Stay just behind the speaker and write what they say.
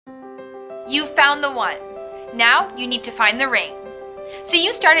You found the one. Now you need to find the ring. So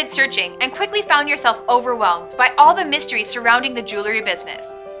you started searching and quickly found yourself overwhelmed by all the mysteries surrounding the jewelry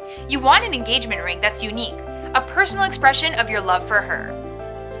business. You want an engagement ring that's unique, a personal expression of your love for her.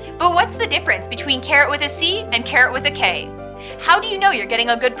 But what's the difference between carat with a C and carat with a K? How do you know you're getting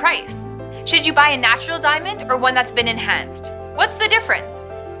a good price? Should you buy a natural diamond or one that's been enhanced? What's the difference?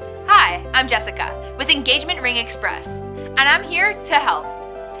 Hi, I'm Jessica with Engagement Ring Express, and I'm here to help.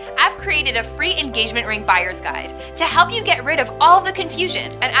 I've created a free engagement ring buyer's guide to help you get rid of all of the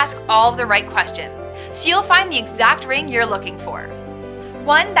confusion and ask all of the right questions, so you'll find the exact ring you're looking for.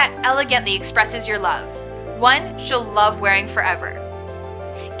 One that elegantly expresses your love. One she'll love wearing forever.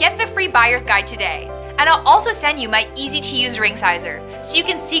 Get the free buyer's guide today, and I'll also send you my easy-to-use ring sizer so you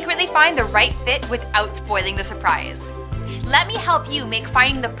can secretly find the right fit without spoiling the surprise. Let me help you make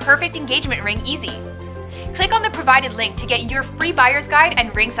finding the perfect engagement ring easy. Click on the provided link to get your free buyer's guide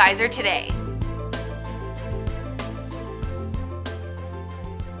and ring sizer today.